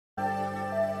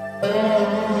Yes,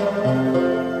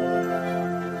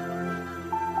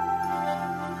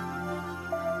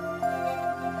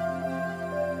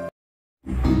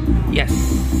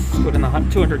 put in a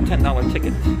 $210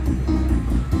 ticket.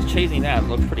 Chasing that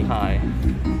looks pretty high,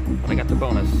 but I got the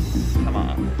bonus. Come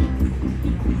on.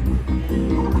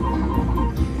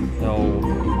 No.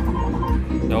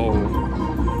 No.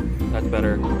 That's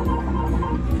better.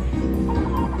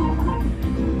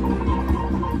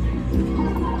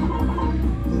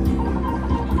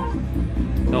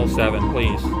 No 7,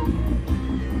 please.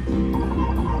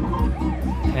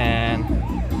 10.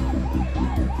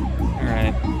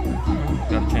 Alright.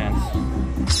 Got a chance.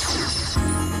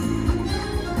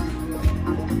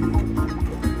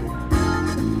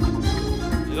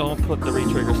 Don't put the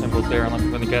retrigger symbols there unless I'm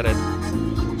going to get it.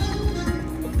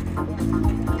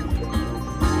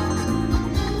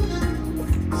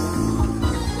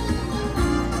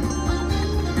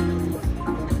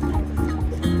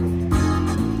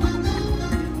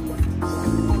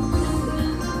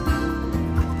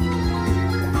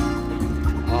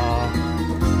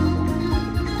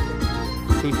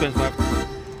 Two spins left.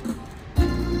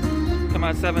 Come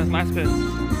on, 7, last spin.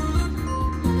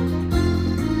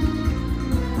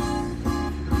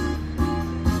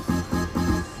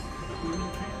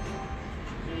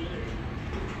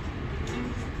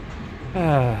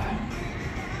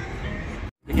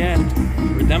 Again,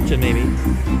 redemption maybe.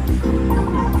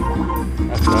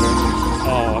 That's better.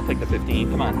 Oh, I'll take the 15.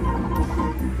 Come on.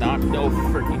 Not no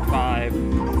freaking 5.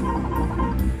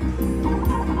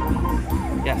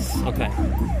 Yes, okay.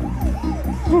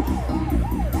 Whew.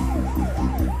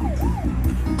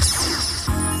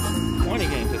 20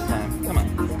 games this time. Come on.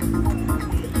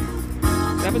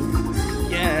 7.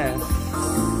 Yes.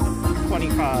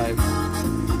 25.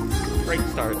 Great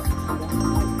start.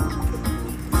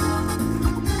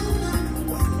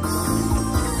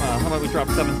 How about we drop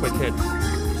 7 quick hits?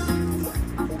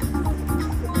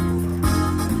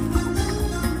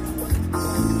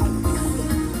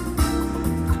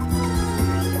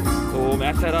 Oh,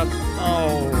 match that up.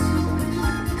 Oh.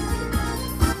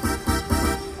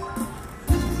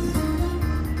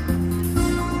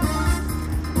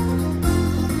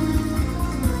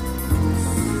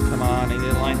 Come on, I need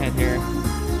a line head here.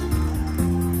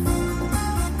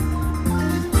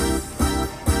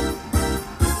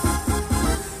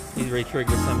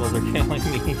 Trigger symbols are killing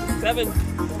me. 7.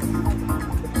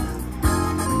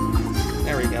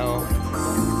 There we go.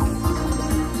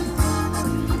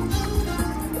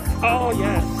 Oh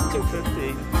yes,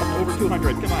 250. Over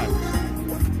 200. Come on.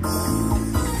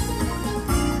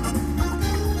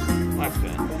 Last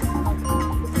spin.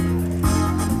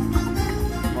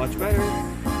 Much better.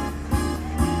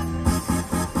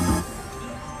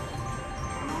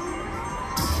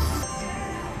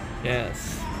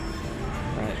 Yes.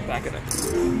 Alright, back it up.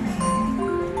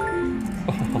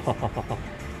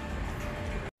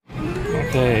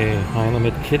 Okay, high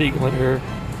limit kitty glitter.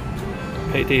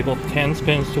 Pay table, 10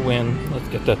 spins to win. Let's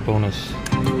get that bonus.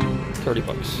 30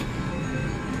 bucks.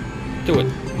 Do it.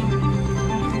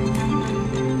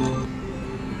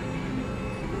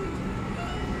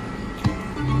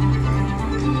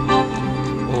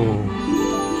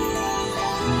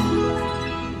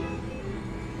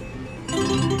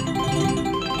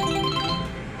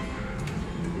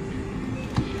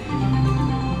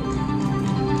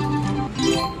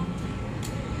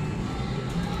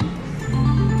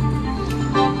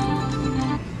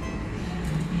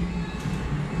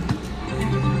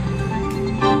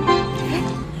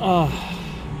 Oh.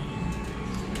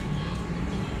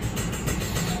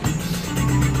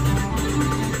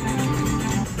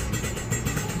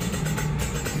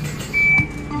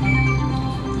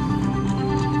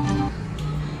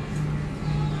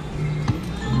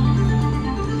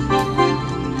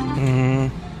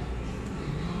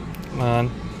 Come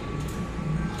on.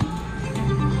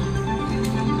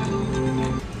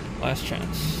 Last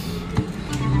chance.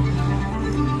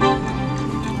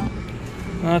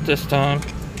 Not this time.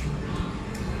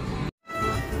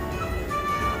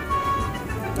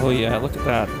 Oh yeah, look at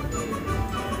that.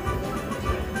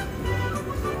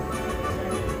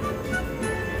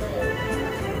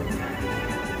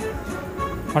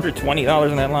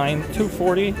 $120 in that line,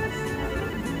 $240.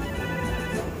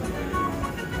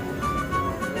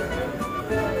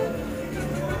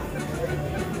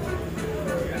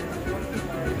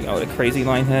 Oh, the crazy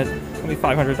line head. It's gonna be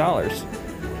 $500.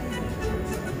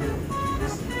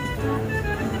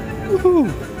 Woohoo!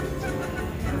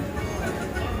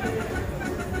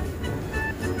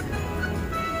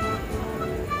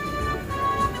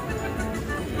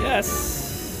 Yes!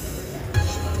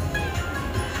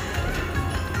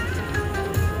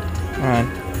 Come on.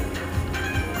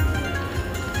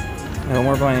 No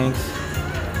more blanks.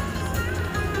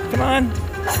 Come on.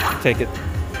 Take it.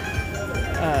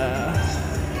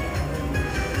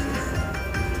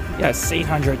 Yes,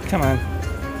 800. Come on.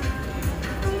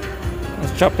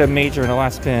 Let's chop that major in the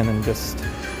last spin and just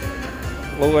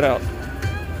blow it out.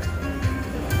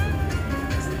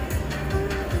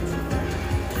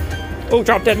 Oh,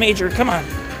 drop that major. Come on.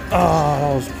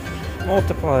 Oh, those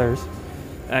multipliers.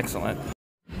 Excellent.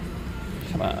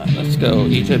 Come on, let's go,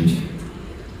 Egypt.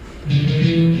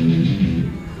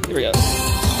 Here we go.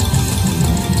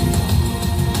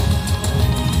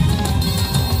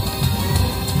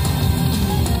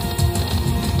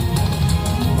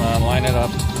 Come on, line it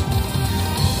up.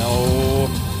 No.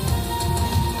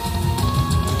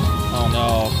 Oh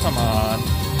no, come on.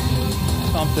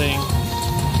 Something.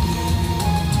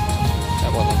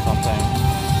 That wasn't something.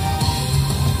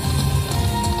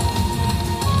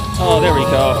 Oh, there we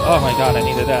go. Oh my god, I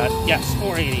needed that. Yes,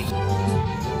 480.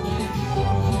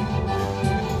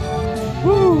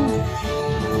 Woo!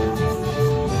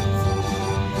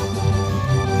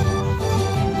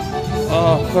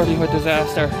 Oh, flirting with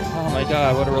disaster. Oh my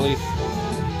god, what a relief.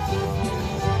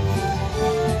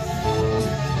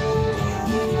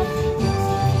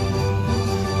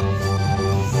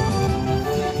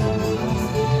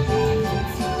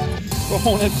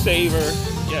 Bonus saver.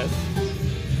 Yes.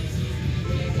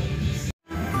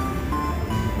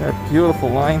 That beautiful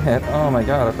line hit. Oh my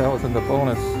god, if that was in the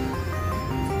bonus.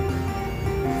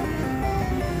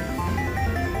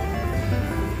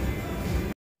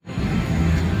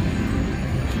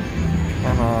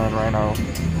 Come on, Rhino.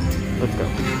 Let's go.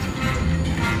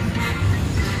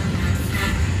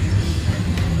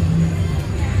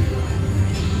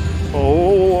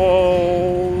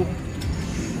 Oh,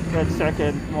 that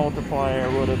second multiplier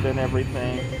would have been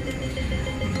everything.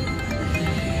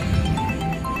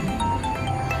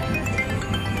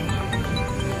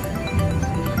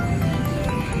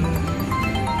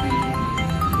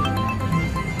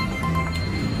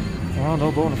 Oh,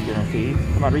 no bonus guarantee.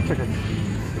 Come on, retrigger.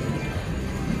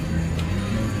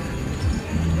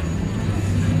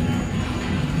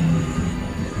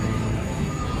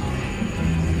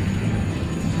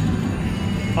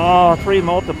 Oh, 3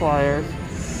 multipliers.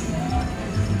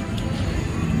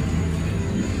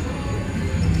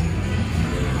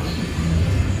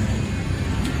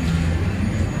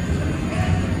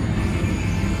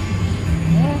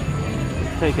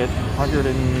 Take it,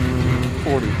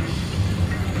 140.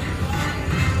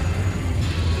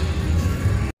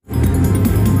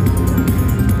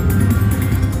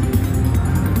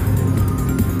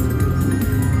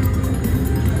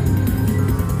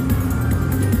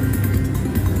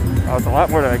 Oh, it's a lot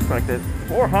more than I expected.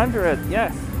 400,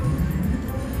 yes.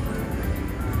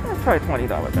 Let's try a $20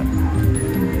 bet.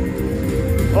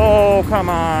 Oh, come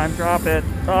on, drop it.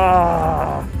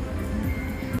 Ah.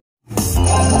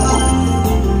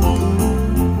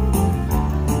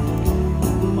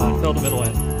 Fill the middle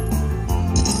end.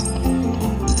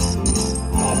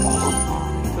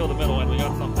 Oh, fill the middle end. We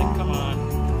got something. Come on.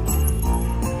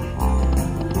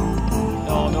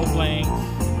 Oh, no blanks.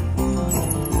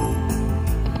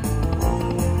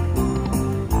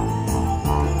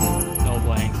 No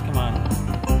blanks. Come on.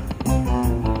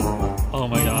 Oh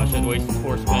my gosh, I'd wasted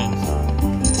 4 spins.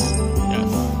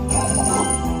 Yes.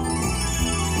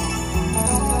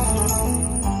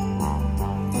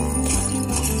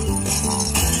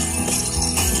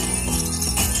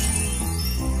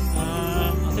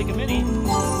 Take a mini. Mini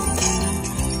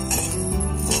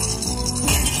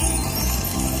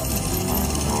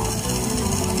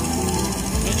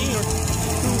or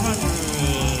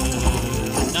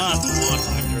 200? Not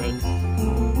 100.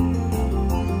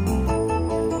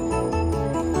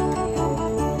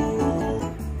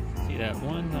 See that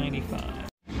 195.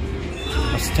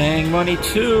 Mustang Money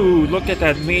 2. Look at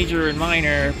that major and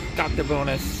minor. Got the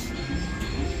bonus.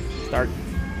 Start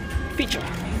feature.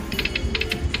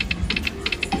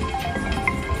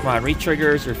 Come on,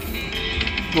 re-triggers or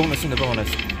bonus in the bonus.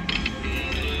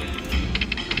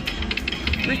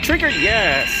 Re-triggered,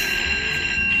 yes!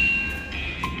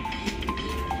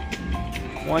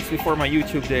 Once before my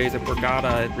YouTube days, I forgot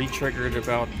I re-triggered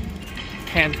about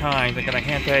 10 times. I got a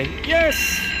hand pay.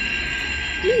 Yes!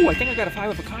 Ooh, I think I got a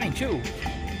 5 of a kind too.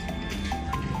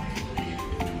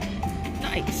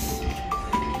 Nice!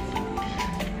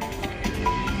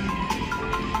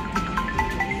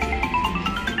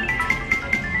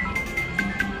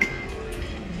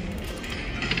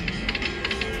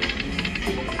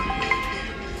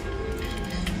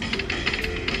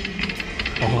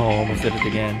 Oh, almost did it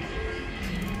again.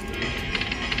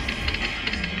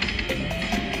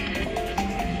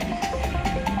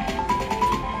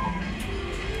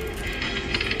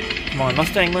 Come Come on,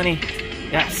 Mustang Money.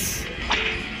 Yes.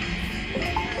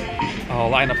 Oh,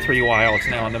 line up 3 wilds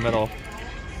now in the middle.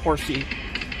 Horsey.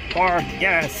 Bar.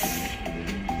 Yes.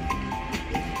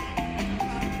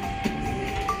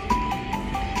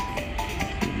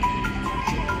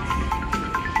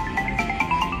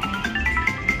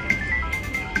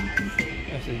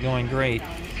 This is going great.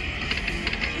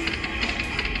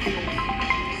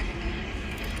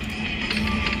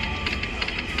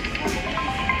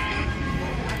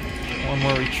 One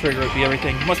more re-trigger would be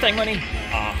everything. Mustang Money!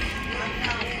 Ah.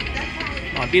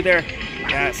 Come on, be there.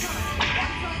 Yes.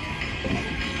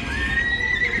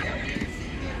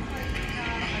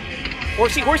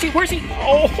 Horsey, horsey, horsey!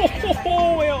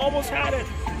 Oh, I almost had it.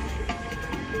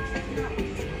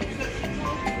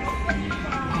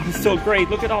 Oh, this is so great.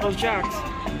 Look at all those jacks.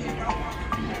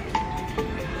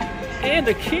 And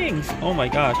the kings. Oh my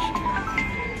gosh.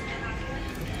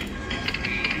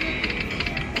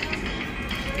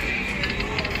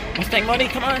 Mustang Money,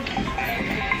 come on.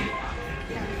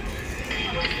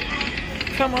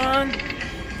 Come on.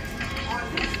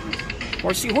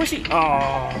 Horsey, horsey.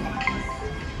 Oh.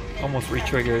 Almost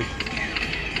re-triggered.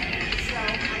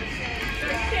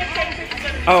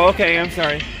 Oh, okay, I'm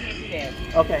sorry.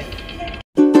 Okay.